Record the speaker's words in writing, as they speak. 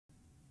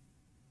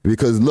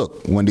Because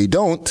look, when they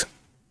don't,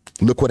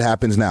 look what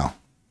happens now.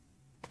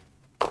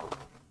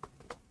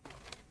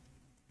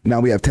 Now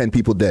we have 10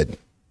 people dead,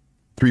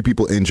 3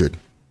 people injured,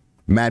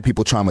 mad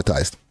people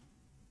traumatized.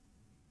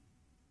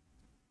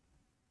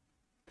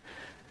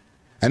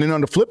 And then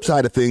on the flip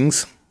side of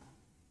things,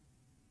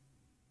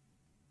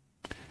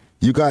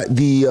 you got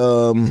the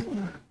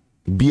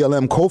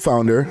BLM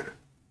co-founder,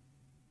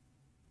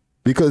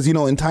 because, you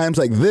know, in times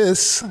like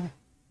this,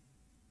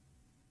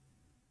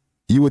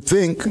 you would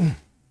think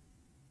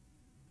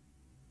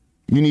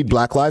you need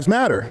Black Lives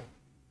Matter,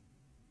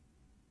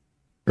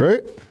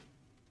 right?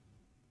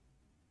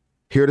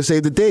 Here to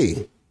save the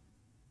day.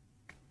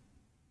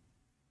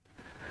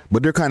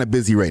 But they're kind of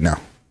busy right now.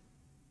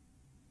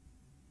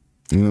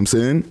 You know what I'm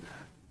saying?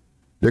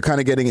 They're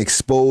kind of getting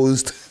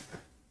exposed.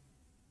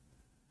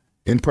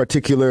 In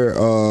particular,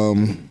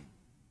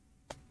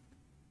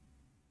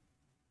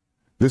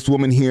 this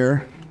woman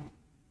here,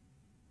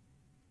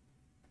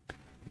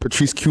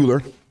 Patrice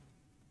Cullor,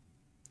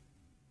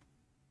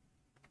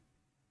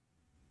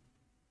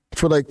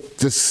 for like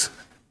just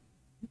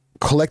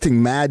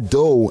collecting mad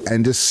dough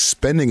and just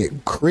spending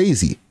it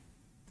crazy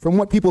from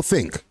what people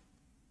think.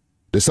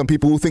 There's some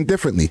people who think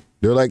differently.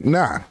 They're like,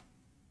 nah,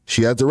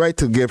 she has the right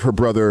to give her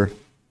brother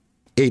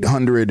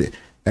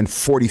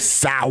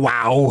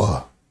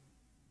 $840,000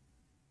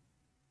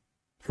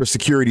 for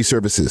security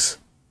services.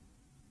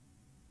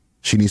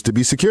 She needs to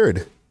be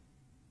secured.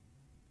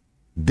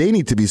 They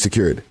need to be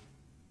secured.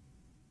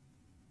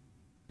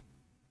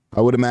 I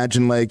would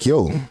imagine like,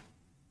 yo,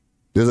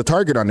 there's a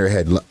target on their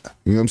head. You know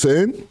what I'm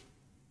saying?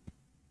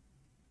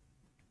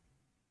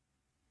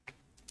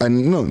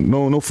 And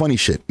no funny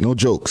shit, no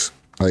jokes,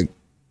 like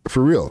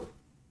for real.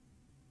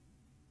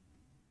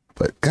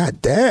 But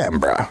goddamn,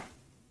 bro.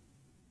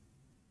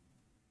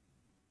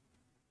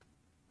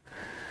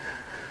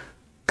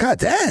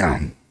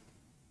 Goddamn.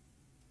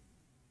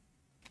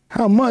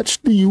 How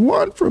much do you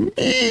want from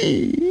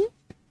me?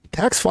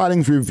 Tax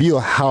filings reveal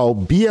how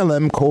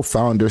BLM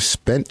co-founder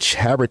spent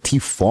charity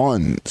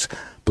funds.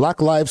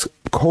 Black Lives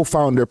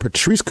co-founder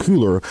Patrice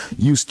Cullor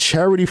used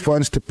charity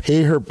funds to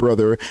pay her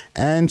brother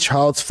and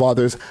child's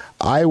father's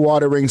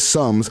eye-watering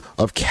sums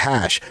of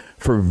cash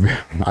for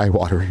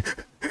eye-watering.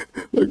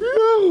 Like,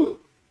 yo.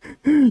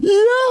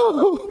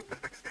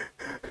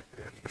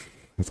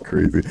 That's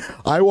crazy.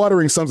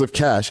 Eye-watering sums of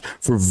cash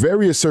for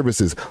various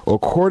services,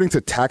 according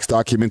to tax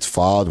documents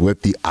filed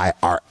with the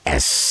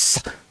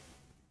IRS.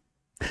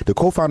 The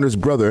co-founder's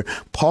brother,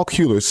 Paul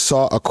Cullor,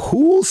 saw a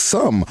cool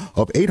sum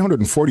of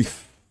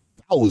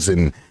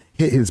 $840,000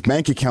 hit his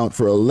bank account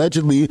for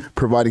allegedly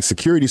providing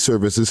security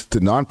services to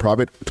the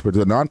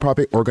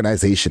nonprofit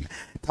organization.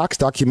 Tax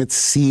documents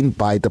seen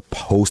by the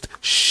Post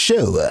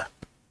show.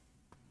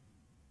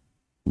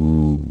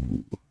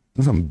 Ooh,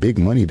 there's some big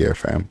money there,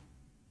 fam.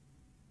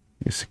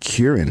 You're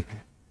securing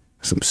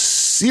some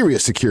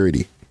serious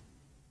security.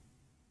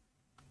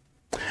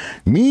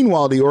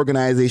 Meanwhile, the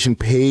organization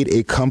paid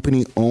a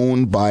company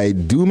owned by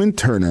Doom and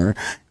Turner,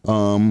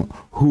 with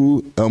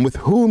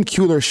whom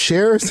Cullor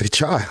shares a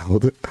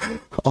child,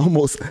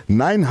 almost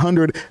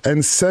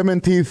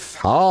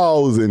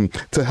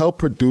 $970,000 to help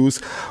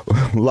produce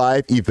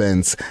live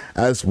events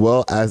as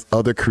well as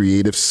other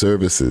creative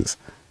services.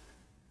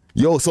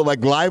 Yo, so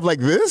like live like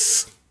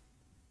this?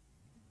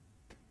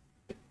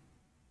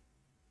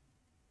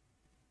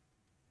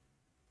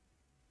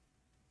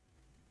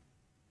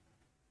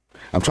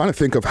 I'm trying to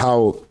think of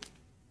how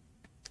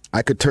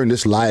I could turn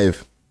this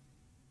live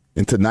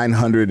into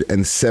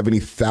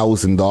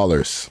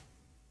 $970,000.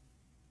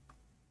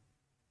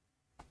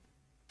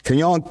 Can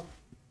y'all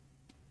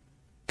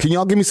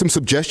give me some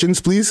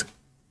suggestions, please?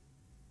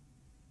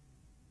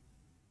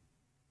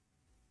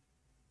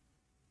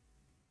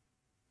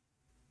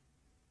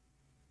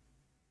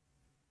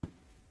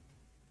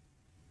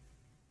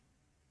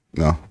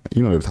 No,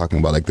 you know they're talking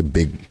about like the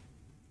big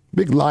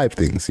live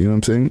things. You know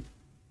what I'm saying?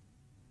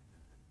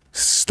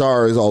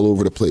 Stars all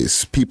over the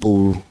place.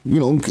 People, you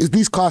know,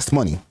 these cost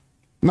money.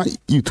 Not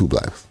YouTube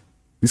live.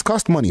 These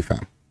cost money,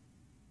 fam.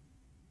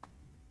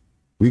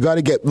 We got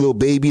to get Lil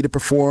Baby to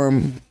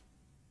perform.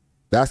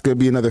 That's going to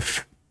be another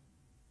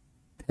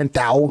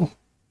 $10,000.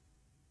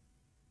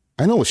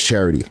 I know it's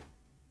charity.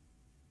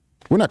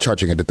 We're not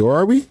charging at the door,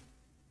 are we?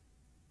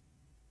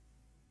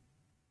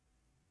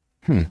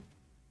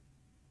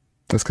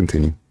 Let's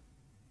continue.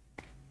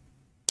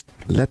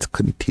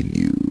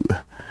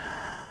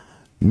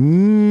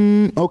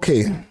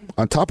 Okay.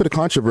 On top of the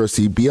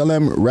controversy,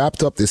 BLM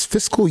wrapped up this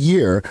fiscal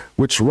year,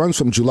 which runs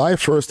from July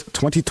 1st,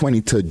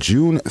 2020 to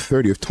June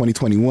 30th,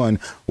 2021,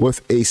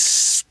 with a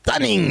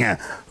stunning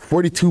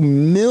 $42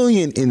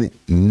 million in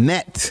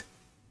net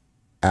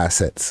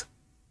assets.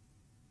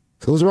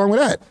 So what's wrong with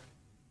that?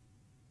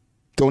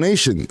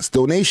 Donations,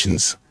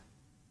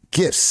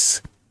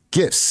 gifts.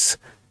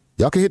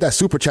 Y'all can hit that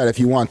super chat if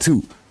you want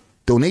to.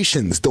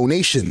 Donations,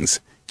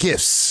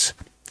 gifts.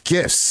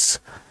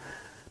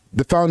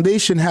 The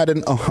foundation had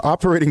an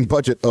operating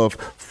budget of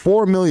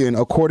 $4 million,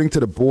 according to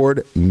the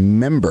board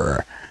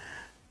member.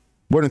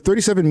 More than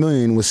 37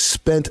 million was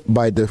spent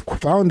by the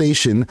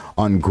foundation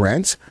on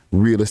grants,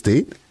 real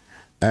estate,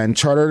 and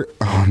chartered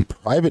on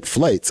private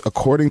flights,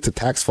 according to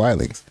tax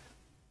filings.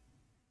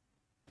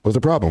 What's the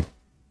problem?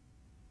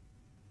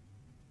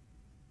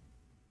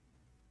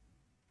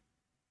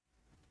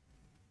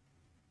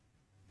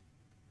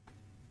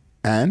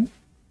 And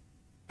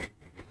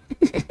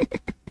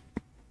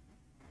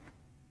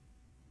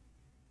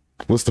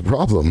what's the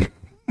problem?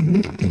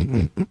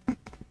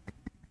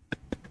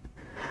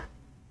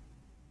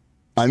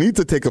 I need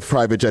to take a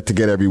private jet to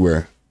get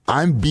everywhere.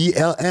 I'm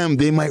BLM.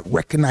 They might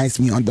recognize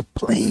me on the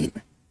plane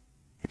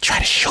and try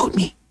to shoot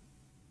me.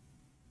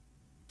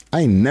 I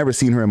ain't never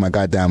seen her in my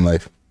goddamn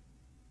life.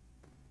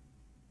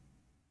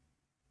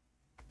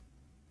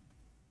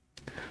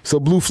 So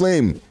Blue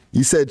Flame,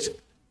 you said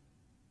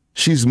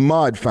she's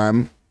mod,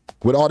 fam.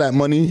 With all that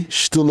money,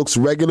 she still looks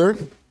regular.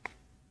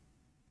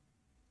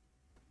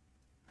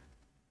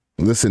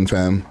 Listen,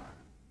 fam.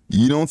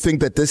 You don't think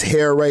that this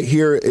hair right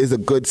here is a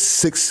good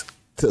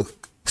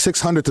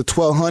 600 to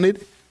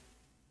 1200?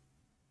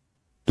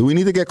 Do we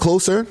need to get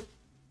closer?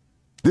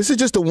 This is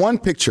just a one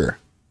picture.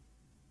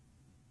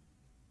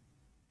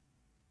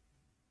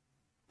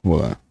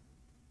 Hold on.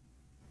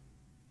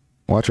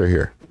 Watch right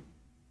here.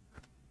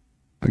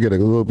 I'll get a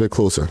little bit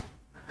closer.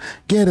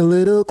 Get a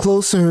little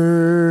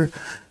closer.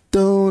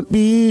 Don't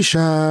be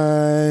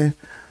shy.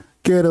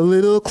 Get a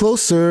little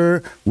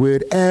closer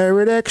with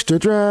Arid Extra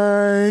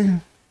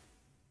Dry.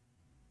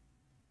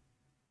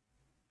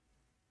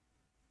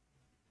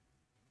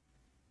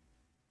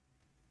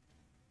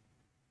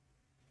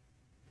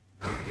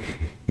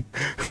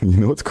 You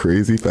know what's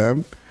crazy,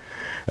 fam?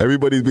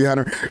 Everybody's behind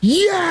her.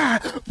 Yeah,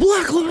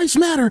 Black Lives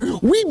Matter.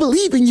 We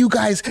believe in you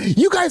guys.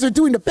 You guys are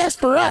doing the best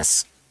for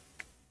us.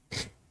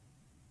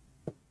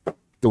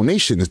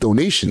 Donations,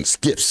 donations,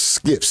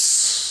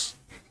 gifts.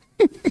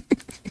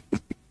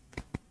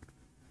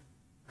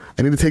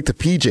 I need to take the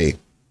PJ.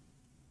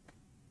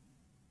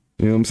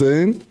 You know what I'm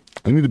saying?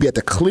 I need to be at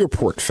the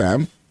Clearport,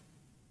 fam.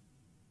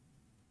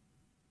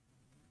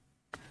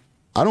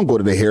 I don't go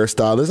to the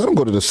hairstylist. I don't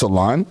go to the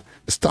salon.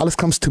 The stylist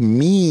comes to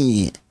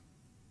me.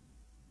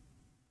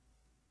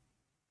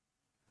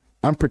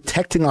 I'm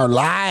protecting our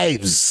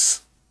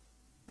lives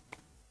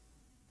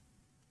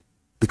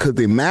because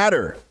they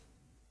matter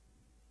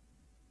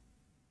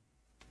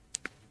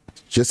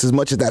just as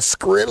much as that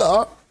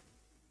Skrilla,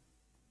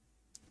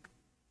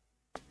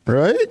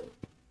 right?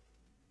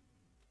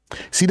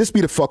 See, this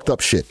be the fucked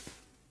up shit,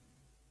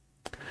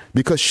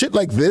 because shit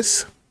like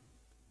this,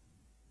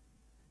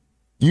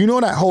 you know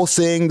that whole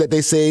saying that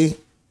they say,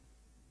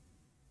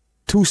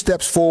 2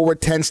 steps forward,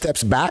 10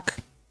 steps back?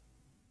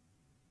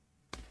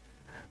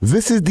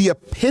 This is the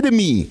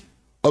epitome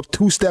of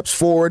 2 steps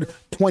forward,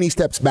 20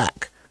 steps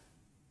back.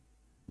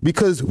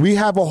 Because we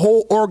have a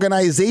whole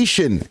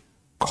organization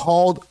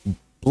called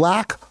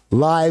Black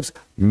Lives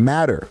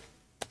Matter.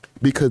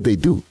 Because they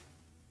do.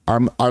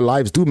 Our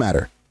lives do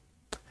matter.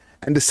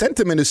 And the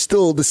sentiment is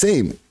still the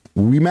same.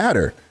 We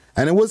matter.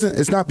 And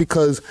it's not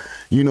because,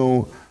 you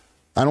know,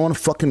 I don't want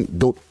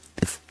to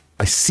if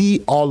I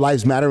see all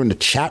lives matter in the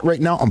chat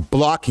right now, I'm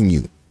blocking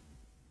you.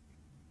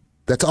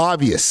 That's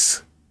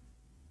obvious.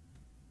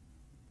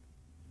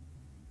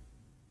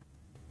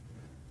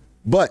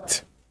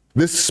 But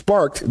this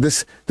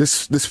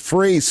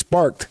phrase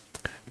sparked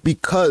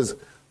because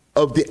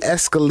of the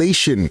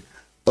escalation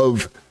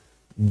of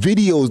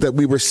videos that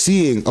we were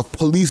seeing of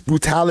police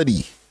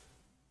brutality.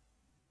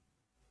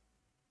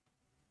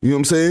 You know what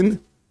I'm saying?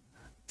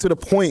 To the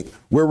point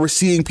where we're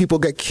seeing people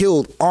get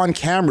killed on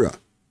camera,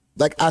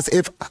 like as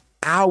if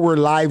our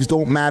lives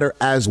don't matter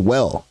as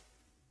well.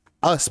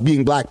 Us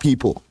being black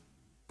people.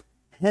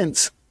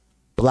 Hence,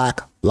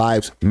 Black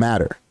Lives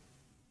Matter.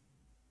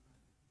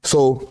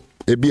 So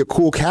it'd be a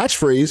cool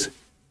catchphrase.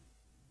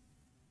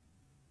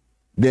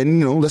 Then,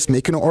 you know, let's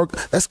make it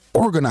let's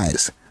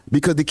organize,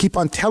 because they keep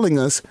on telling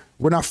us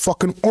we're not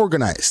fucking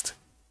organized.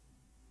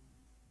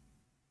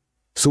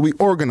 So we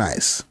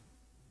organize.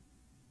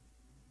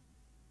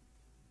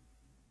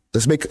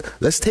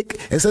 Let's take,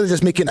 instead of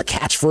just making a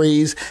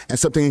catchphrase and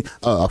something,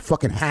 a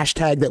fucking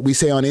hashtag that we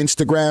say on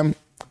Instagram,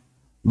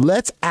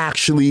 let's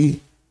actually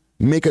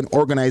make an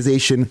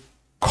organization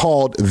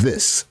called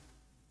this,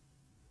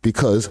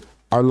 because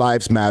our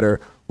lives matter.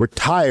 We're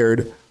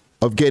tired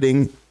of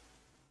getting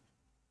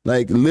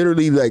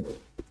literally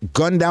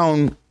gunned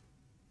down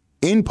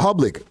in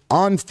public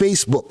on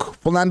Facebook.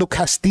 Philando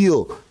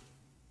Castile.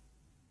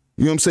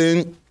 You know what I'm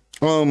saying?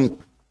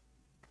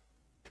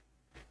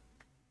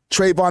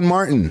 Trayvon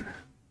Martin,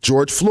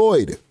 George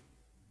Floyd.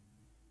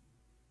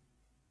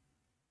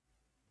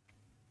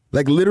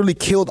 Literally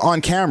killed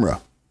on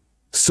camera.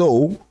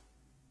 So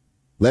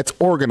let's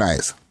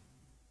organize.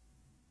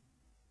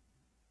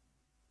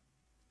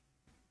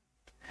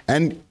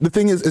 And the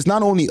thing is, it's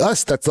not only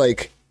us that's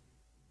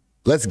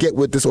let's get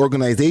with this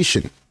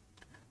organization.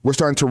 We're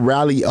starting to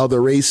rally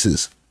other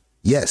races.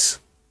 Yes,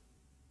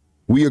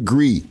 we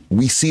agree.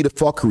 We see the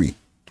fuckery.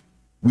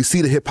 We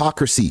see the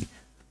hypocrisy.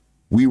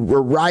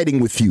 We're riding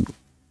with you.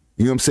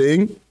 You know what I'm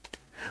saying?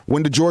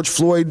 When the George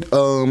Floyd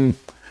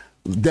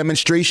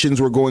demonstrations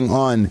were going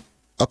on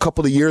a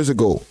couple of years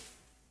ago,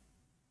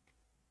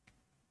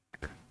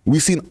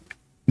 we've seen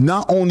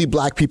not only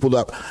black people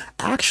that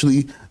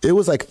actually it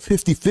was like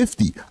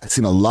 50-50. I've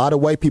seen a lot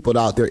of white people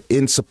out there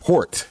in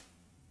support.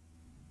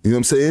 You know what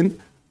I'm saying?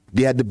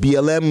 They had the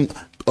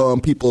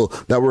BLM people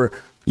that were,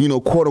 you know,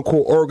 quote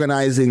unquote,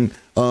 organizing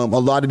a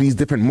lot of these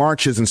different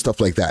marches and stuff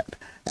like that,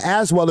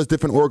 as well as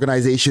different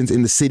organizations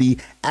in the city,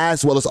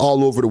 as well as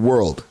all over the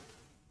world.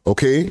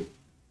 Okay.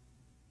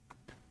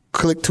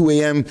 Click 2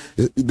 a.m.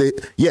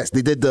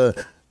 They did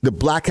the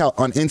blackout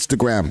on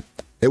Instagram.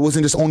 It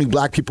wasn't just only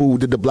black people who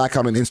did the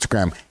blackout on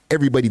Instagram.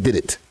 Everybody did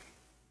it.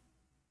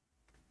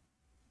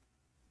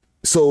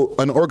 So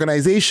an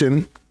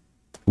organization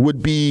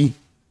would be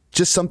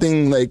just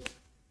something like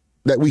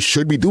that we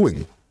should be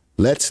doing.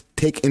 Let's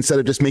take, instead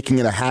of just making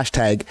it a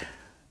hashtag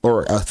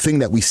or a thing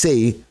that we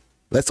say,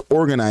 let's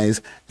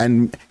organize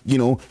and, you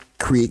know,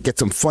 get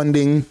some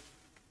funding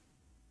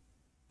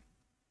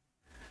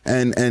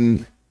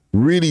and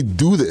really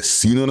do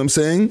this. You know what I'm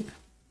saying?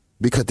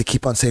 Because they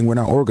keep on saying we're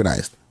not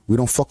organized. We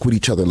don't fuck with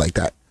each other like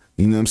that.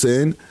 You know what I'm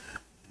saying?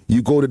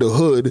 You go to the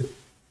hood,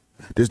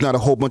 there's not a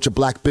whole bunch of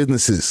black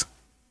businesses.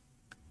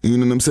 You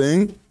know what I'm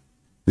saying?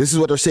 This is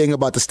what they're saying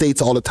about the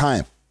States all the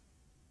time.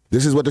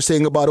 This is what they're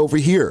saying about over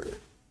here.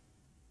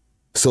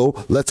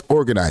 So let's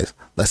organize.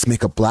 Let's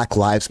make a Black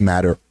Lives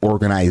Matter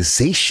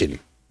organization.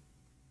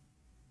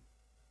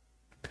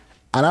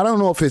 And I don't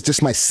know if it's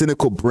just my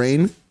cynical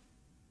brain,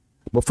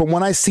 but from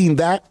when I seen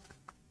that,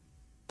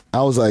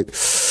 I was like,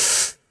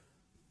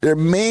 there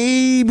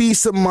may be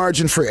some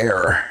margin for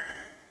error.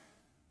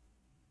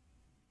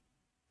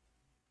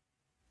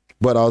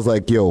 But I was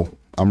like, yo,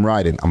 I'm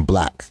riding. I'm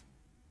black.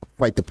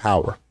 Fight the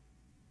power.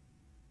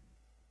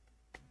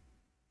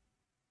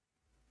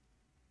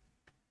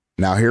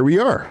 Now here we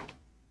are.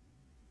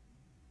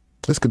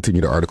 Let's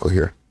continue the article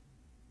here.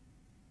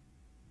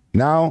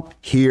 Now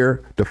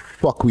here the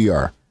fuck we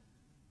are.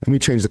 Let me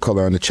change the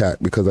color on the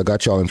chat because I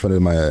got y'all in front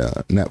of my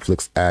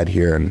Netflix ad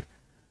here, and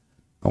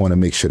I want to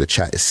make sure the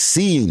chat is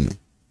seen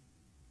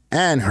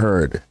and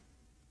heard.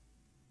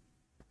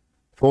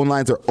 Phone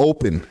lines are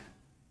open.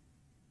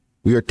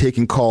 We are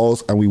taking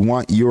calls and we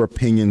want your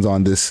opinions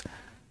on this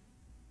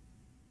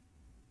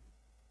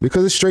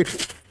because it's straight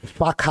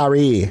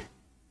fuckery.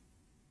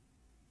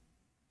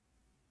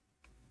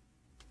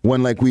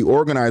 When like we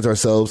organize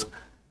ourselves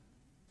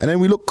and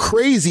then we look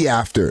crazy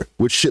after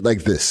with shit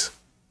like this.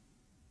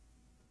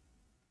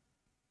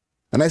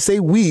 And I say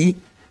we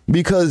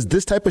because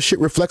this type of shit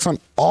reflects on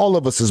all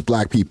of us as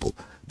black people,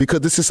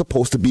 because this is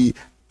supposed to be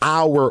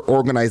our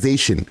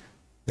organization.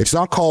 It's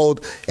not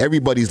called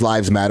Everybody's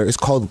Lives Matter. It's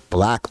called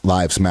Black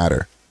Lives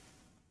Matter.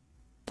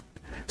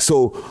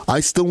 So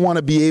I still want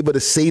to be able to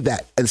say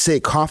that and say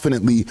it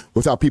confidently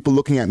without people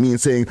looking at me and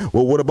saying,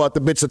 well, what about the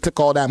bitch that took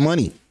all that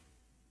money?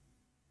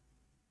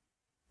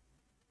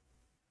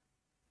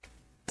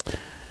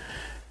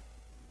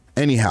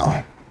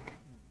 Anyhow,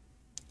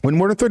 when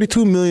more than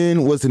 32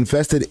 million was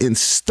invested in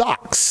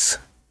stocks,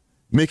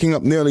 making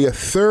up nearly a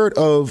third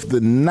of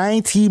the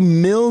 90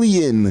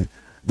 million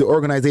the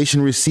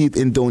organization received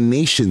in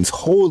donations.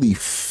 Holy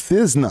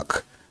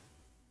fiznuck.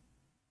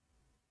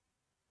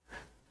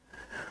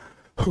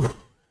 The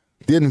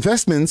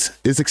investments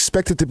is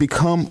expected to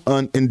become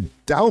an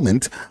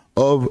endowment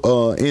of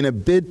in a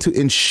bid to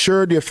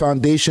ensure their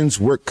foundation's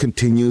work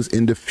continues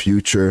in the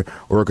future,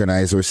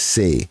 organizers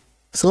say.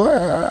 So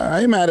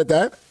I ain't mad at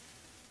that.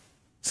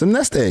 It's a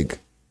nest egg.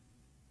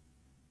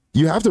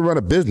 You have to run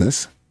a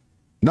business.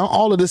 Not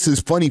all of this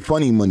is funny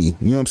money. You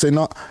know what I'm saying?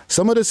 Not,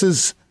 some of this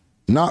is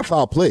not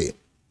foul play.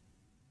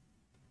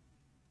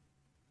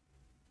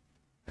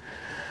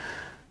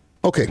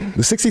 Okay,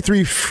 the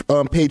 63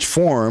 page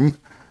form,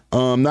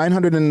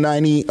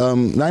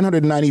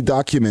 990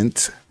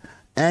 document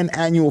and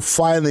annual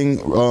filing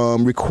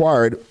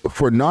required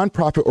for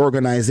nonprofit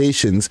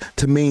organizations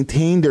to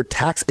maintain their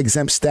tax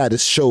exempt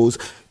status shows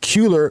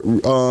Kuehler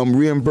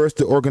reimbursed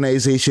the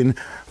organization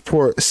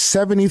for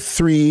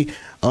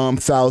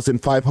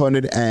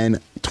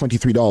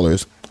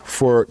 $73,523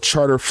 for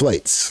charter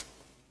flights.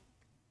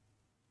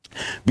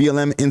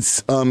 BLM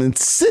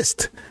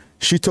insist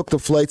she took the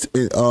flights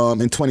in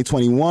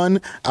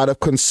 2021 out of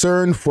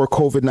concern for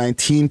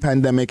COVID-19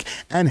 pandemic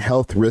and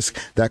health risks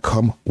that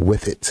come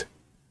with it.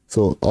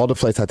 So all the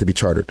flights had to be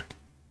chartered.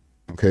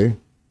 Okay.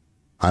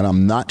 And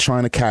I'm not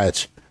trying to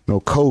catch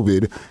no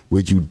COVID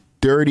with you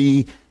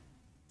dirty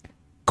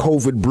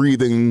COVID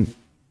breathing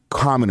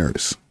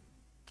commoners.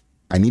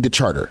 I need to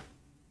charter.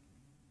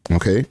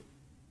 Okay.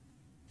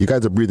 You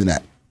guys are breathing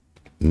that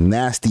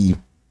nasty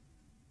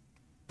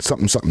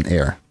something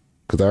air.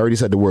 Because I already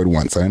said the word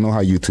once. I know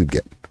how YouTube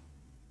get. You know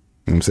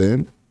what I'm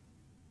saying?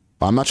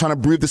 But I'm not trying to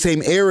breathe the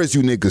same air as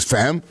you niggas,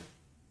 fam.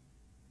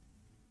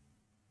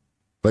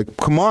 Like,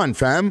 come on,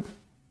 fam.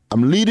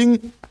 I'm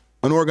leading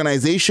an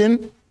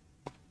organization.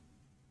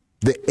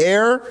 The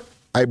air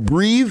I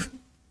breathe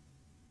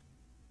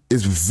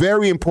is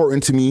very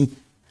important to me,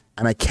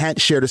 and I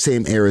can't share the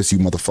same air as you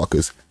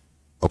motherfuckers.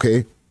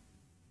 Okay?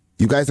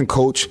 You guys in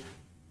coach,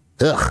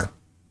 ugh.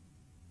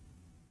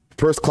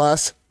 First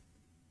class.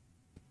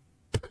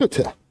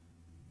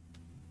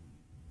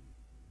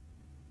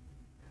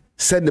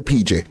 Send the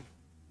PJ.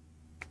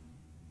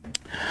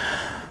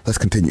 Let's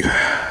continue.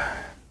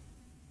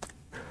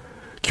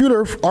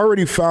 Cuter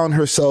already found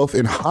herself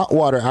in hot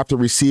water after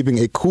receiving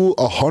a cool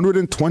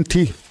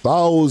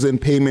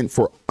 $120,000 payment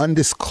for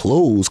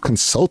undisclosed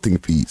consulting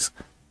fees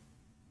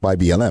by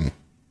BLM.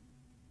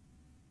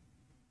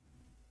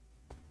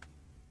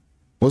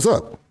 What's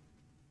up?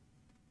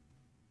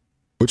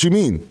 What you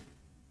mean?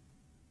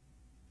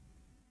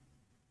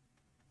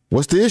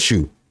 What's the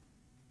issue?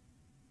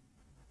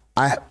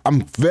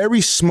 I'm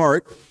very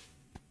smart,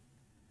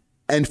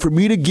 and for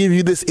me to give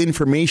you this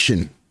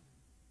information,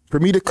 for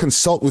me to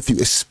consult with you,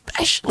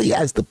 especially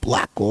as the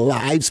Black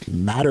Lives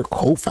Matter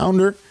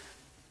co-founder,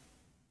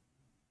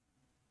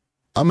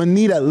 I'm gonna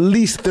need at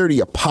least 30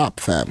 a pop,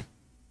 fam.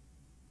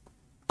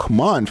 Come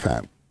on,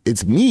 fam.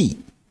 It's me.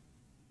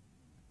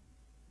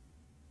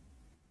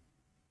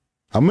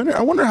 I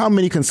wonder how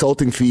many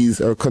consulting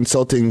fees or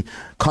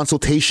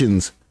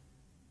consultations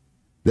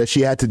that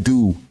she had to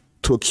do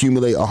to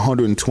accumulate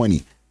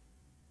 120.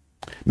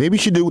 Maybe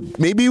they were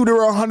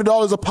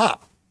 $100 a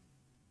pop.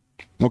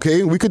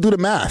 Okay, we could do the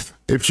math.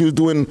 If she was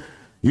doing,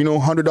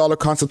 $100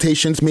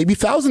 consultations, maybe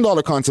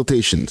 $1,000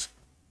 consultations.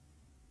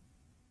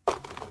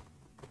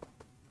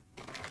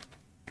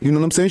 You know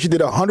what I'm saying? She did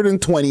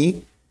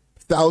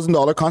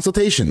 $120,000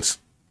 consultations.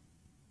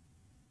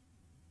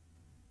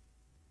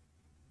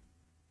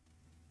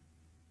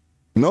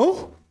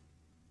 No?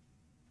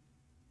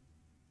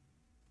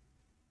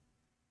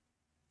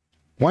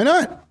 Why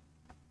not?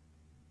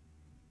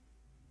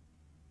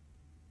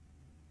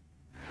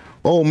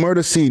 Oh,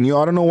 murder scene.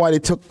 Yo, I don't know why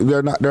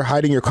they're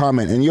hiding your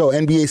comment. And yo,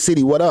 NBA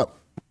City, what up?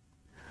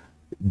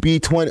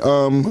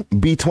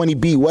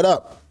 B20B, what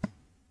up?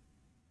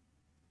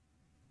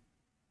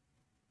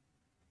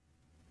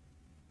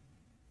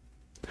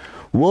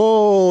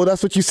 Whoa,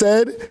 that's what you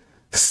said?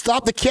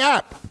 Stop the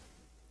cap.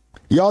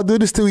 Y'all do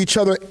this to each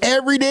other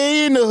every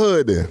day in the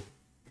hood.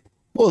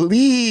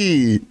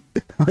 Holy,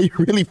 how you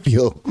really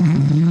feel?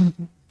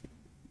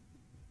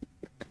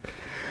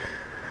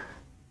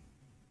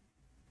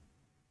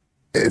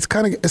 It's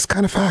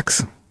kind of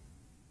facts.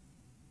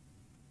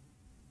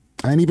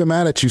 I ain't even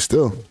mad at you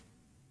still.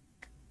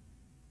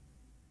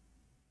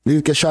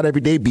 Niggas get shot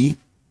every day, B.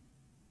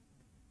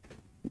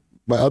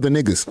 By other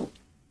niggas.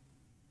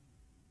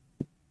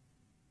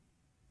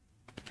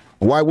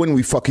 Why wouldn't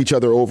we fuck each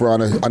other over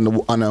on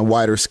a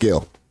wider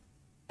scale?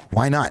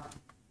 Why not?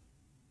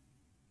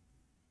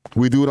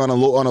 We do it on a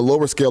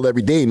lower scale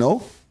every day,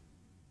 no?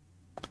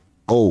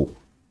 Oh,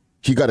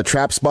 he got a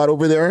trap spot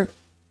over there?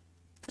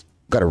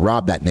 Gotta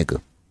rob that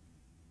nigga.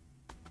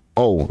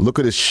 Oh, look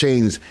at his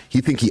chains.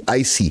 He think he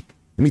icy.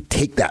 Let me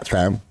take that,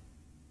 fam.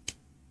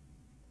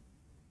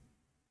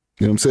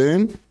 You know what I'm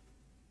saying?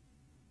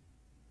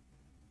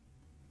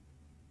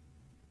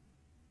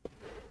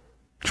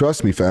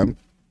 Trust me, fam.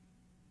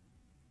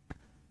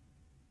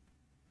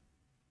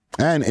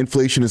 And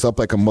inflation is up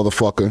like a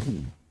motherfucker.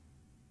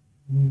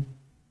 You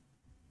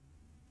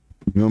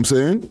know what I'm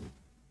saying?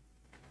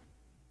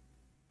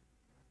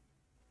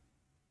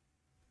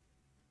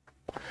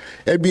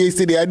 NBA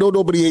City, I know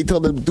nobody ain't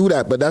telling them to do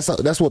that, but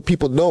that's what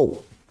people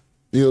know.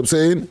 You know what I'm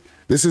saying?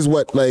 This is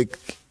what, like,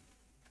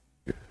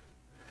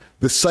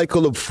 the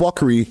cycle of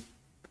fuckery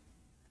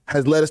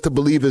has led us to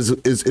believe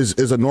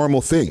is a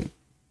normal thing.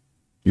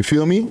 You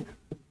feel me?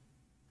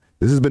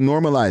 This has been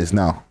normalized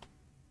now.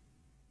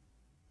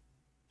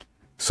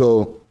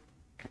 So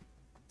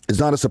it's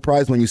not a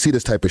surprise when you see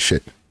this type of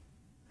shit.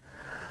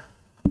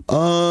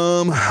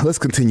 Let's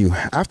continue.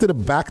 After the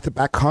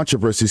back-to-back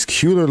controversies,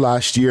 Cuellar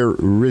last year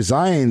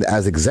resigned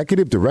as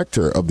executive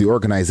director of the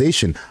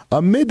organization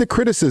amid the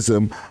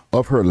criticism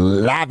of her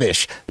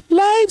lavish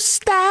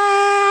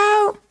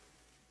lifestyle.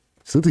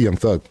 Salute to Young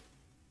Thug.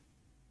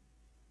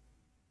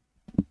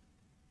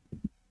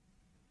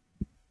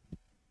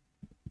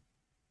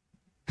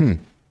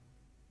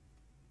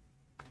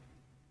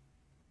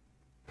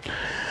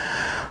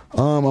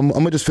 I'm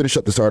gonna just finish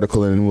up this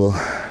article and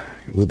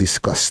we'll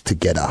discuss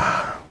together.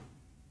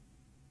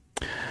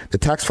 The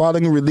tax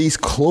filing release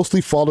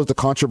closely follows the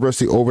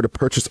controversy over the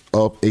purchase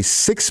of a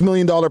 $6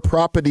 million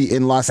property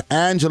in Los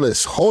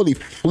Angeles. Holy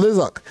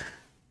flizzuk.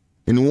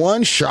 In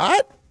one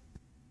shot?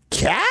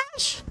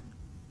 Cash?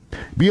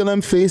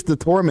 BLM faced the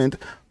torment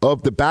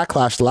of the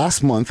backlash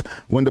last month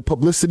when the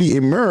publicity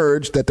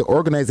emerged that the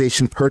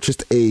organization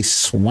purchased a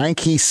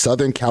swanky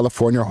Southern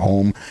California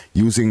home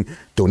using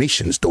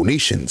donations,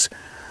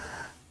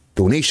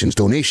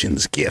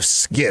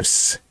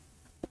 gifts.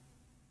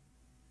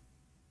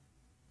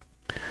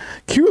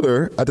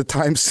 Cuellar at the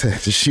time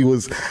said she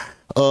was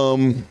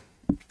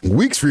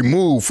weeks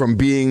removed from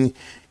being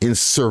in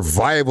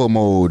survival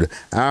mode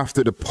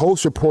after the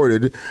Post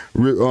reporting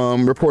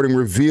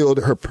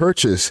revealed her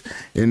purchase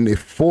of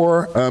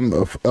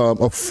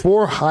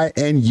four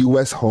high-end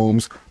U.S.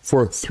 homes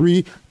for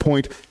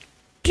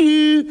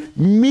 $3.2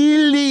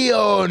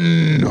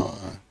 million.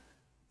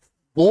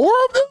 4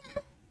 of them?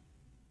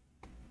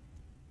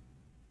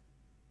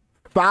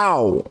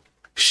 Foul.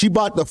 She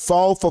bought the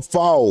foul for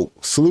foul.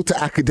 Salute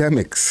to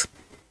academics.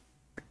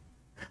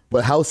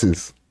 But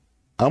houses.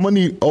 I'm gonna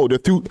need, they're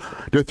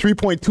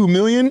 3.2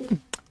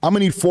 million. I'm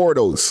gonna need 4 of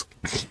those.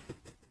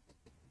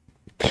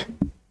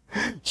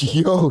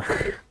 Yo,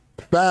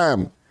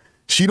 fam.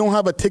 She don't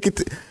have a ticket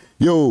to,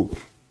 yo.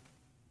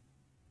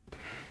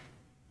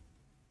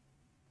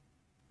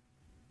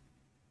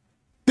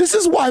 This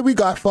is why we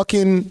got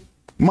fucking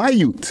my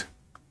youth.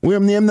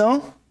 William name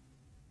now?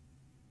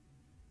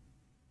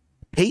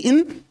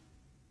 Peyton?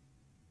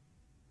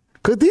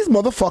 Because these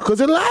motherfuckers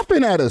are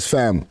laughing at us,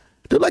 fam.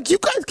 They're like, you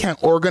guys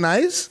can't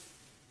organize.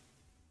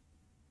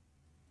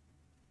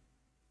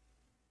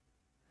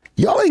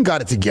 Y'all ain't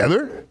got it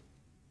together.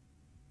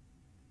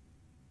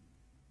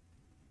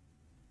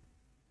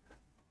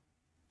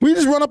 We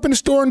just run up in the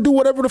store and do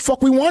whatever the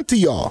fuck we want to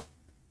y'all.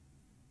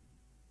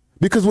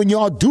 Because when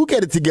y'all do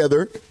get it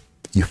together,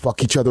 you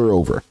fuck each other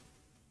over.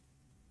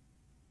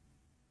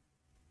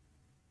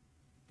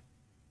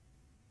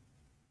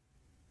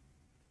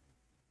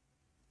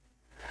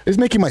 It's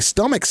making my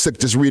stomach sick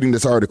just reading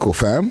this article,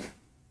 fam.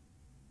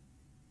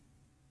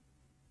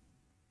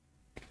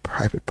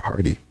 Private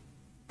party.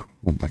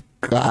 Oh my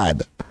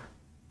God.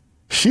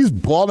 She's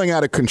balling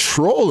out of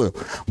control.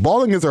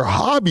 Balling is her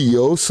hobby,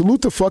 yo.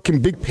 Salute to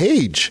fucking Big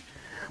Page.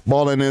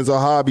 Balling is a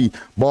hobby.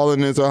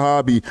 Balling is a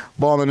hobby.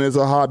 Balling is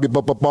a hobby.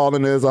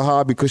 Balling is a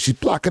hobby because she's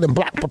blocking and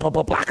black.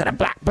 Blocking and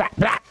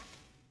black.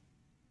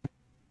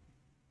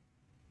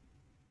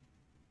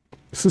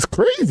 This is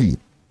crazy.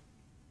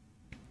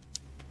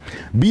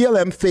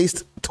 BLM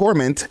faced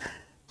torment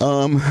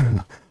of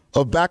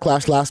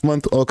backlash last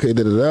month. Okay,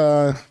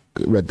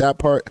 read that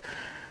part.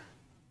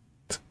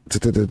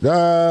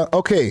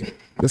 Okay,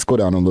 let's go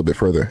down a little bit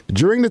further.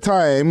 During the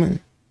time,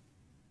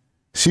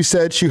 she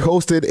said she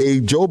hosted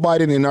a Joe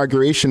Biden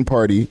inauguration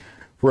party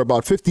for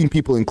about 15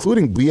 people,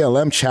 including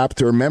BLM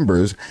chapter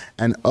members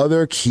and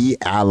other key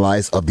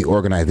allies of the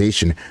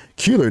organization.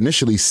 Kuehler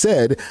initially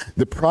said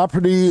the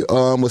property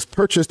was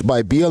purchased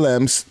by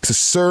BLM to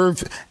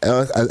serve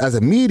as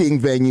a meeting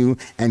venue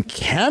and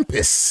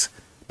campus.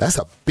 That's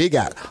a big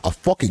a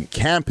fucking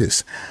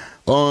campus.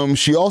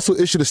 She also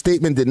issued a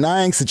statement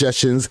denying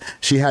suggestions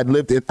she had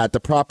lived at the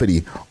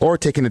property or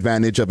taken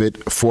advantage of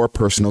it for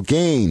personal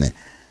gain.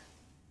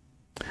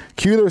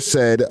 Kuehler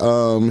said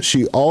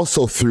she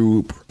also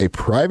threw a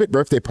private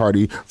birthday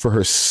party for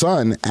her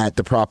son at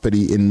the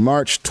property in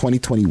March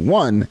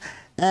 2021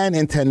 and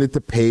intended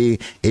to pay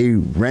a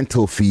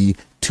rental fee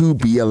to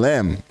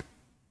BLM.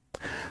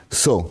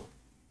 So,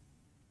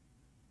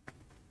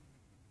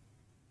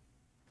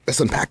 let's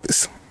unpack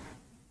this.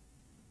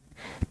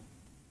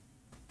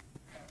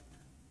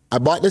 I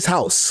bought this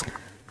house.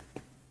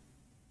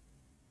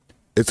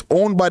 It's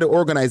owned by the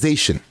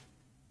organization.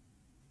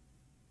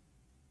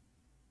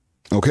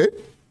 Okay?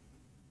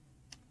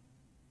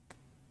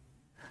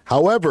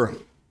 However,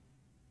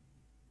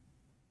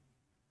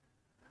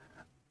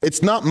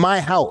 it's not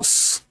my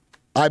house.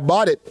 I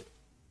bought it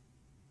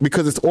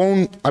because it's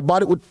owned. I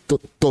bought it with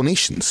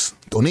donations,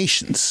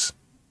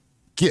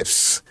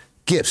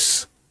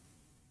 gifts.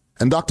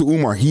 And Dr.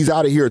 Umar, he's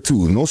out of here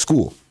too. No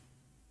school.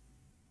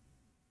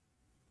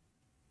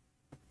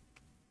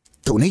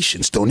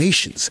 Donations,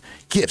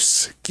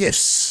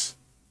 gifts.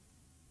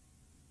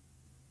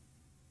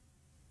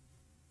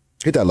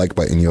 Hit that like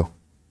button, yo.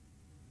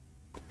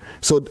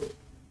 So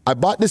I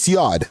bought this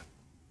yard.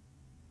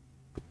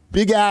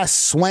 Big ass,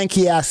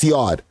 swanky ass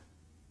yard.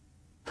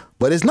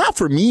 But it's not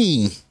for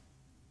me.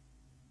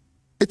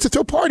 It's to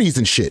throw parties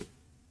and shit.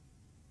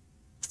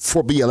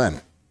 For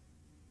BLM.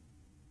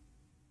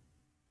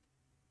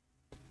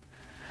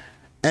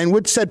 And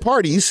with said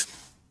parties,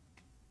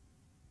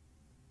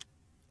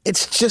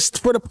 it's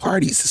just for the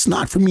parties. It's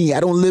not for me. I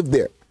don't live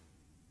there.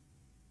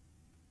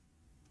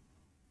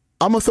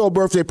 I'm going to throw a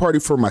birthday party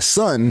for my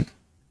son,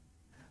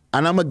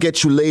 and I'm going to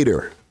get you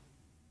later.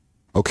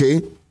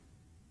 Okay?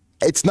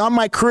 It's not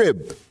my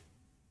crib.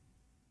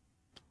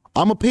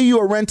 I'm going to pay you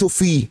a rental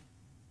fee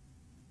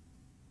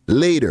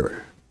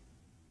later.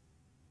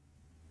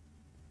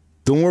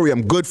 Don't worry,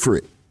 I'm good for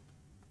it.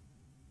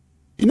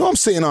 You know what I'm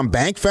saying on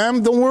bank,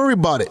 fam? Don't worry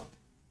about it.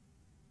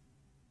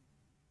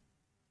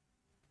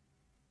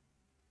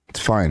 It's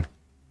fine.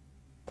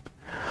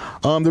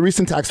 The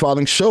recent tax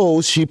filing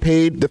shows she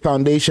paid the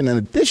foundation an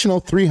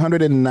additional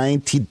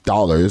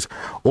 $390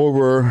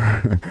 over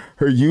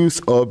her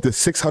use of the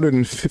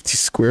 650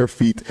 square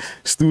feet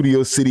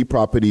Studio City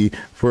property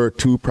for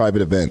 2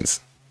 private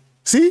events.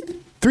 See?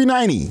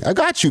 $390. I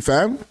got you,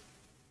 fam.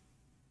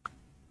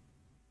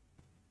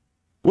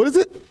 What is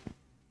it?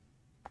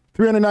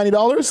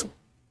 $390?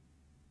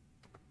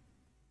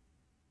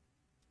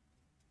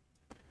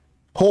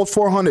 Hold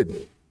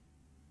 400.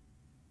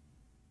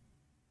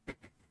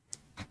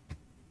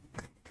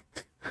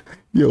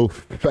 Yo,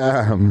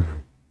 fam.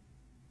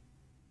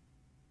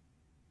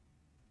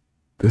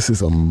 This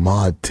is a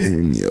mod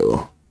thing,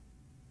 yo.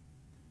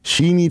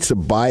 She needs to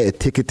buy a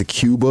ticket to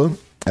Cuba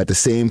at the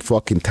same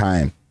fucking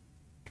time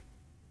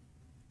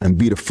and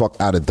be the fuck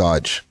out of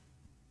Dodge.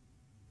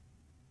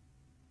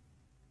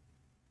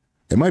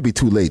 It might be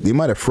too late. They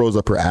might have froze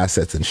up her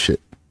assets and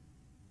shit.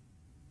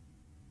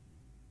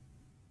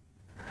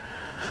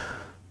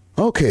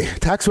 Okay,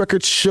 tax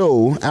records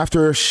show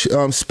after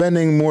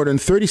spending more than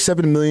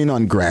 $37 million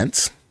on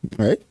grants,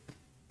 right,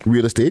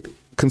 real estate,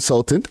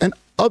 consultant, and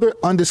other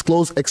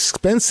undisclosed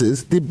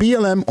expenses, the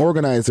BLM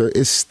organizer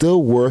is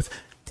still worth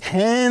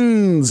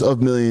tens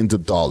of millions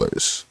of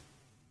dollars.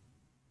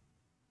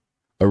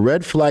 A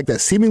red flag that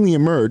seemingly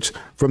emerged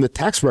from the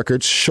tax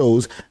records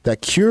shows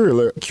that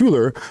Kuehler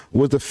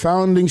was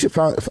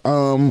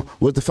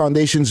the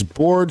foundation's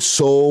board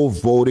sole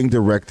voting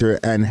director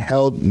and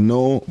held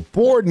no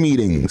board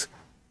meetings.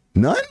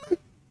 None?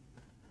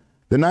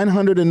 The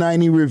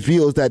 990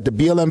 reveals that the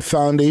BLM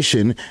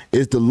Foundation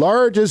is the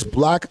largest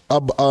Black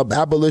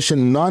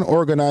abolition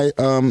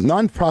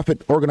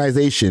non-profit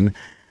organization.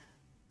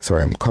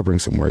 Sorry, I'm covering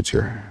some words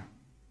here.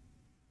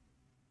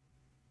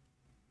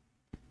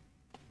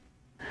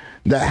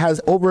 That has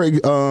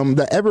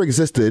that ever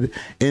existed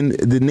in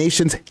the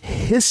nation's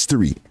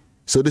history.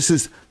 So this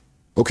is,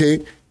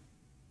 okay,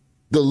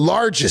 the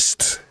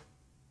largest.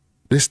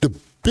 This is the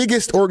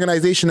biggest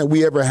organization that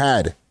we ever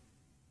had.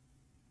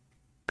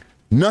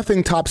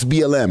 Nothing tops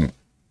BLM,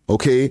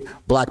 okay?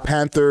 Black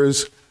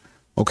Panthers,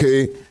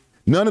 okay?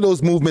 None of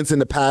those movements in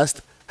the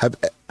past have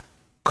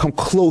come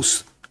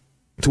close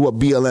to what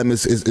BLM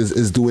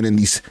is doing in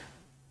these,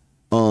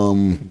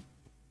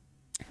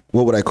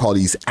 what would I call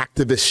these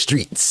activist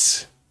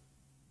streets,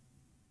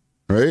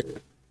 right?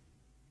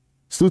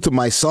 Salute to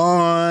my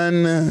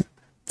son,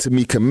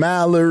 Tamika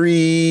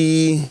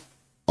Mallory,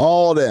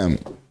 all them,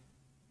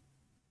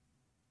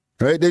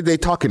 right? They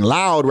talking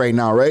loud right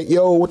now, right?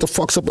 Yo, what the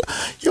fuck's up?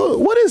 Yo,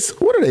 what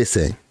are they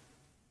saying?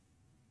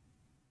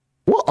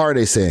 What are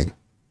they saying?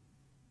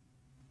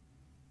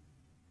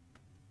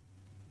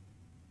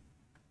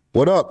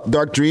 What up,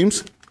 Dark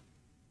Dreams?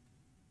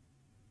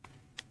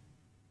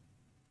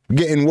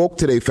 Getting woke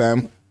today,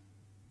 fam.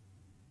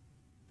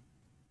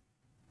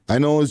 I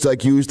know it's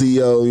like usually,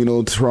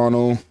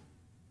 Toronto.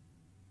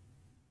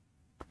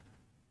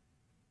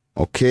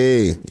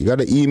 Okay, you got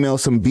to email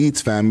some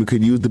beats, fam. We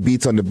could use the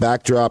beats on the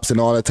backdrops and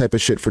all that type of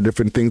shit for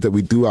different things that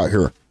we do out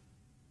here.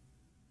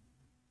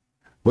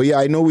 But yeah,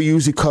 I know we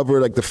usually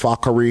cover like the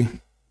fuckery,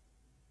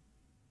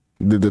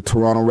 the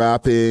Toronto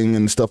rapping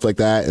and stuff like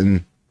that,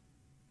 and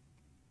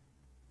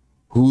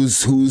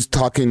who's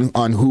talking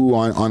on who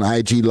on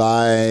IG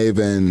Live,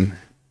 and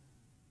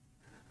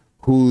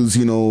who's,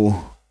 into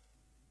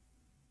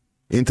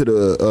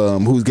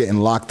the who's getting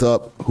locked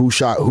up, who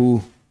shot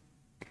who.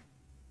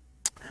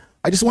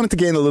 I just wanted to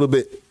get in a little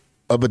bit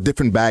of a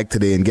different bag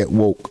today and get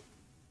woke.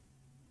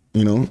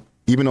 Even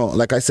though,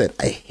 like I said,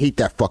 I hate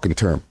that fucking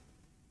term.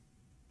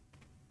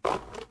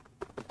 But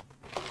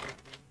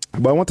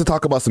I want to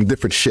talk about some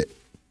different shit.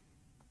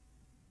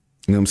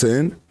 You know what I'm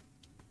saying?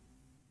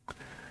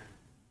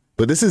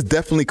 But this is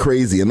definitely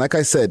crazy. And like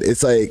I said,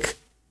 it's like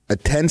a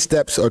 10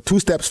 steps or 2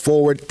 steps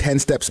forward, 10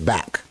 steps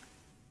back.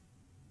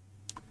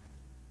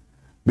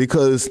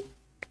 Because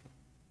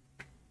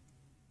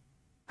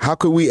how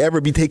could we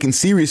ever be taken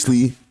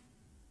seriously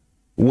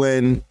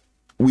when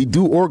we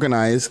do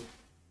organize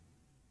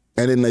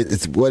and then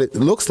it's what it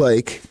looks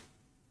like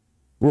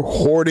we're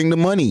hoarding the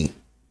money,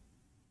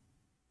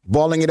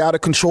 balling it out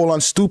of control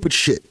on stupid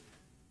shit,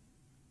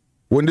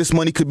 when this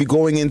money could be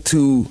going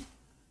into,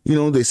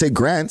 they say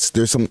grants.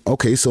 There's some,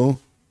 okay, so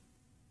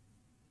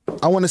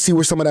I want to see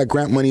where some of that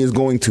grant money is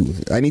going to.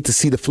 I need to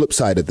see the flip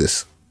side of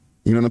this.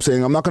 You know what I'm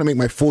saying? I'm not going to make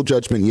my full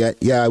judgment yet.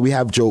 Yeah, we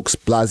have jokes,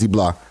 blah, blah,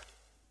 blah.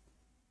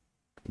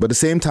 But at the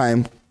same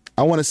time,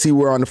 I want to see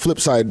where on the flip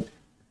side,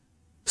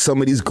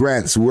 some of these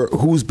grants,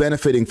 who's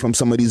benefiting from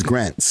some of these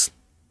grants.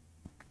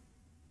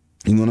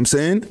 You know what I'm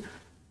saying?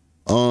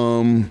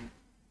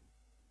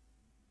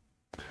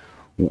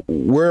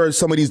 Where are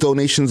some of these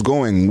donations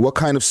going? What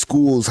kind of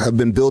schools have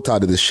been built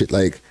out of this shit?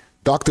 Like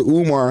Dr.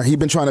 Umar, he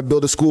been trying to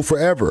build a school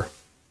forever.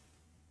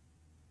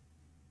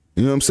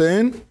 You know what I'm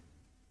saying?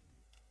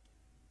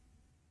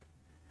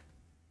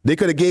 They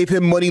could have gave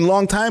him money a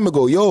long time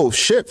ago. Yo,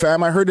 shit,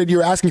 fam, I heard that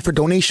you're asking for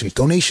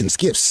donations,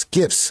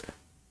 gifts.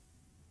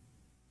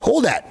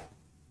 Hold that.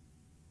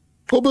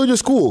 Go build your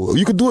school.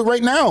 You could do it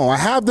right now. I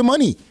have the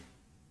money.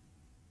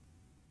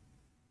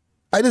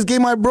 I just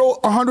gave my bro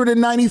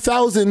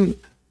 $190,000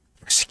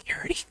 for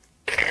security.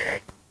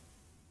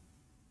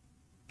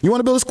 You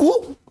want to build a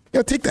school?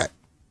 Yeah, take that.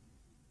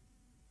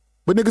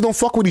 But niggas don't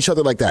fuck with each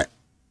other like that.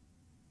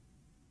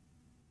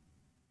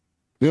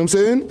 You know what I'm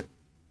saying?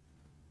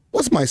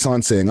 What's my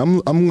son saying?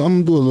 I'm doing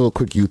a little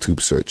quick YouTube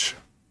search.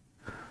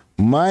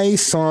 My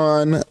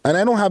son, and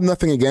I don't have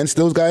nothing against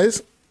those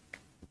guys.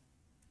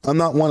 I'm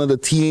not one of the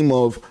team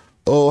of,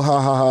 oh, ha,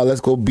 ha, ha,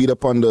 let's go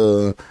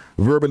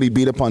verbally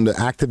beat up on the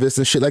activists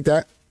and shit like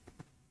that.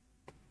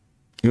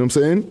 You know what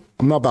I'm saying?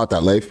 I'm not about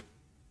that life.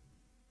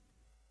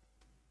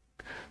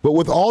 But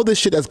with all this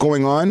shit that's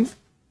going on,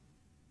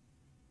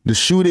 the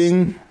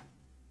shooting,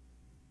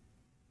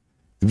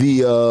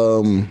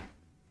 the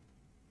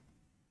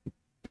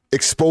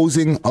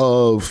exposing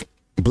of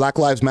Black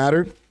Lives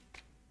Matter,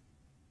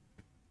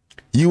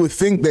 You would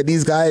think that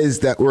these guys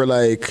that were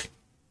like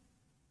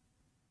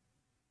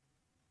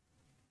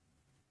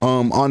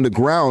on the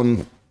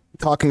ground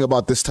talking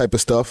about this type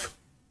of stuff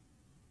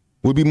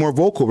would be more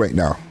vocal right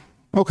now.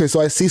 Okay,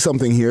 so I see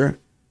something here.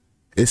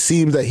 It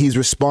seems that he's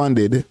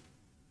responded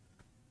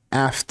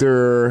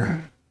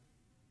after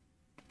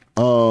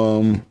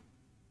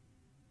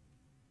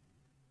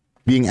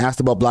being asked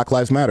about Black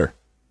Lives Matter.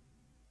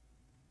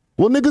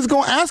 Well, niggas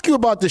gonna ask you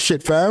about this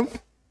shit, fam.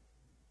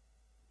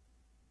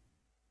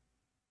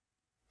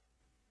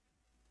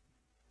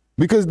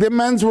 Because them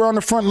mans were on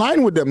the front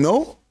line with them,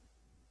 no?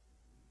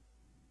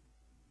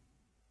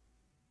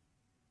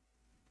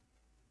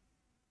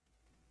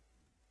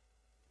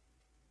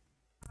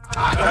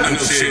 No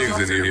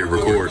chigs in here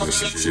recording this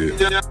shit.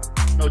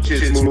 No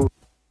chigs move.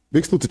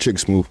 Big salute to Chig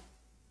Smooth.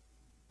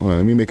 Hold on,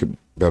 let me make it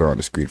better on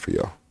the screen for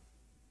y'all.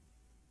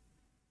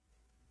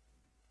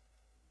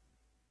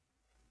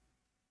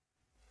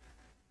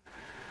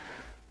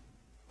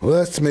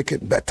 Let's make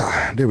it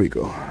better. There we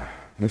go.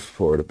 Let's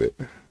forward a bit.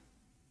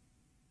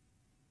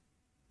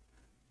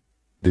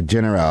 The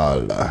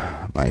General,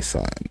 my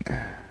son.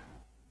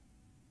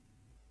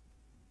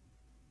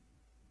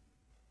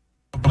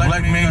 A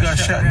black man got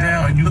shot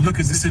down, and you look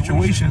at the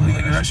situation,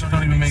 like, that shit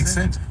don't even make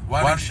sense.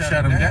 Why they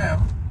shot him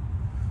down?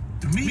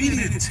 The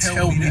media didn't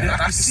tell me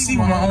that. I can see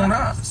with my own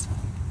eyes.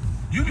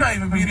 You're not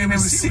even being able to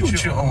see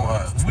with your own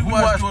eyes. We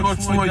watched George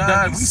Floyd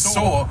die. We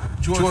saw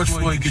George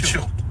Floyd get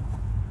choked.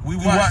 We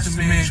watched the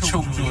man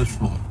choke George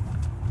Floyd.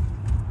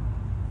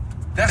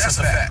 That's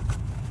a fact.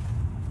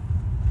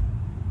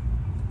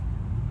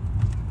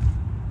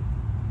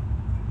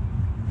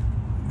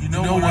 You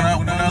know, when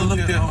I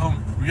looked at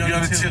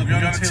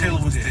Breonna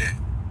Taylor was dead.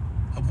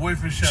 Her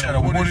boyfriend shot, a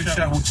warning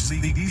shot, which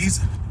is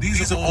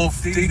these are all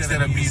things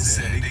that are being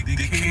said.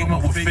 They came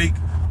up with fake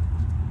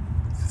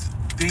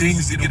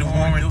things to get a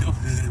warrant.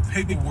 The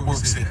paperwork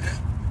said that.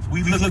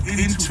 We looked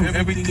into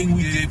everything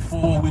we did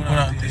before we went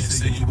out there and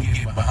said you would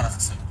get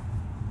behind something.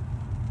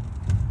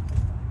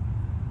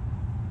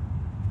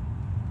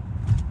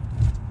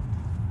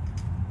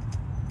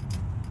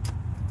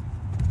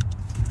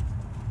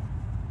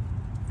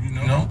 You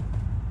know?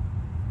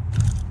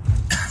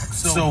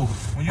 So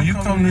when you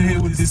come in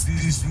here with these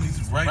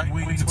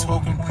right-wing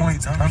talking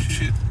points, I'm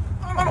shit,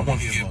 I don't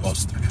want to hear about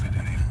stupidity.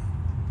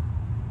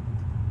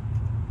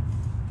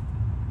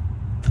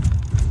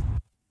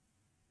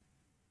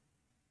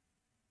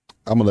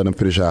 I'm gonna let him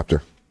finish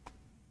after.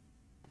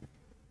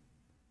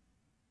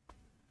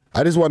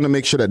 I just wanted to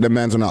make sure that the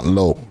mans are not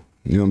low.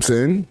 You know what I'm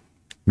saying?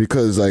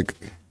 Because like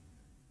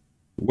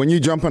when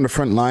you jump on the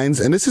front lines,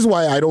 and this is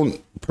why I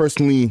don't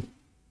personally,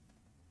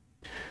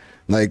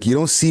 like, you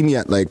don't see me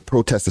at like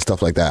protests and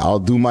stuff like that. I'll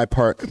do my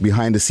part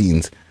behind the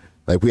scenes.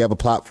 Like, we have a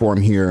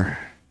platform here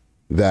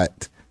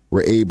that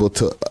we're able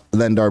to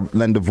lend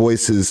the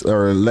voices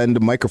or lend the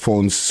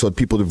microphones so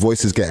people's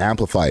voices get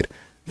amplified,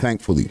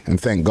 thankfully,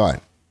 and thank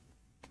God.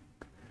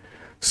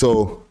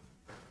 So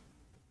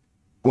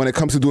when it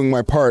comes to doing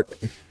my part,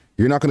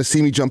 you're not going to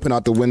see me jumping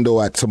out the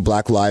window at some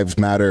Black Lives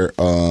Matter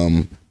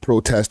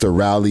protest or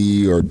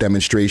rally or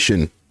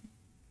demonstration,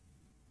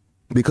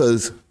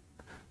 because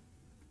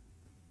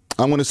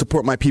I'm going to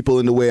support my people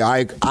in the way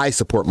I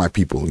support my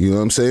people. You know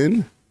what I'm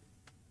saying?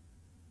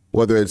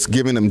 Whether it's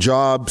giving them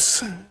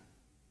jobs,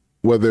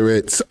 whether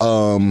it's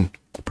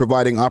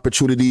providing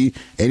opportunity,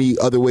 any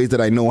other ways that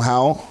I know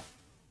how,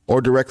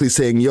 or directly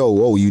saying, yo,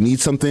 oh, you need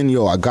something?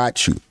 Yo, I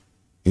got you.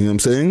 You know what I'm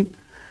saying?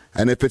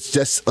 And if it's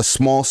just a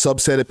small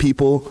subset of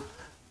people,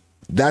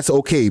 that's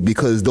okay,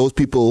 because those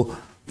people,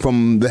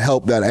 from the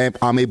help that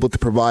I'm able to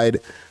provide,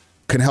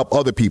 can help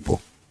other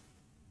people.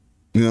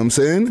 You know what I'm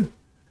saying?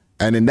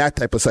 And then that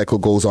type of cycle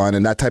goes on,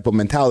 and that type of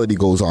mentality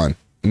goes on.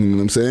 You know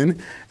what I'm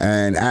saying?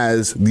 And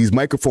as these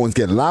microphones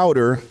get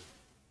louder,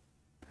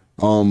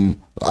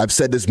 I've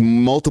said this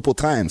multiple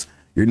times,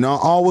 you're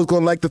not always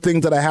going to like the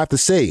things that I have to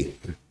say,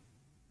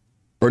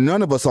 or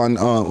none of us on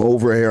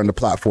over here on the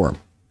platform,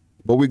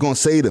 but we're going to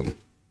say them,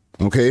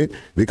 okay?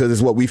 Because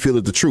it's what we feel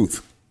is the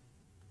truth,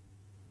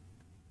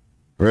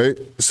 right?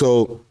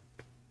 So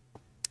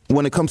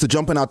when it comes to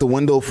jumping out the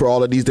window for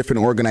all of these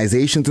different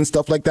organizations and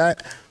stuff like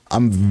that,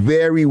 I'm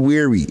very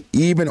weary,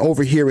 even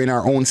over here in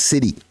our own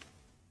city,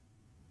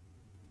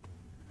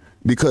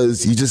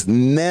 because you just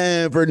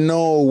never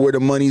know where the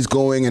money's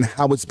going and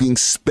how it's being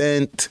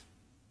spent.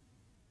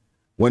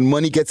 When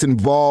money gets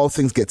involved,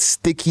 things get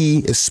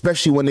sticky,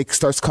 especially when it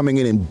starts coming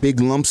in big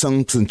lump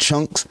sums and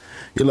chunks.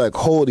 You're like,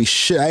 holy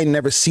shit, I ain't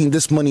never seen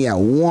this money at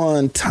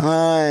one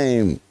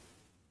time.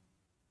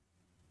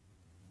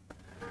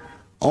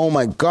 Oh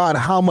my God,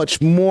 how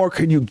much more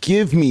can you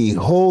give me?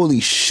 Holy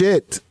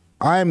shit,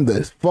 I'm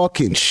the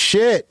fucking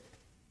shit.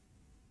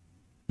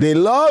 They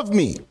love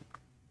me.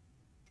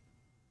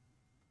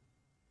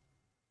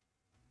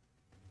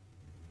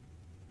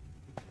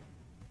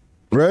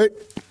 Right?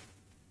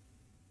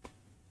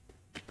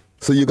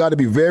 So you got to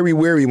be very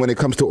wary when it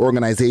comes to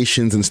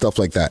organizations and stuff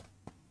like that.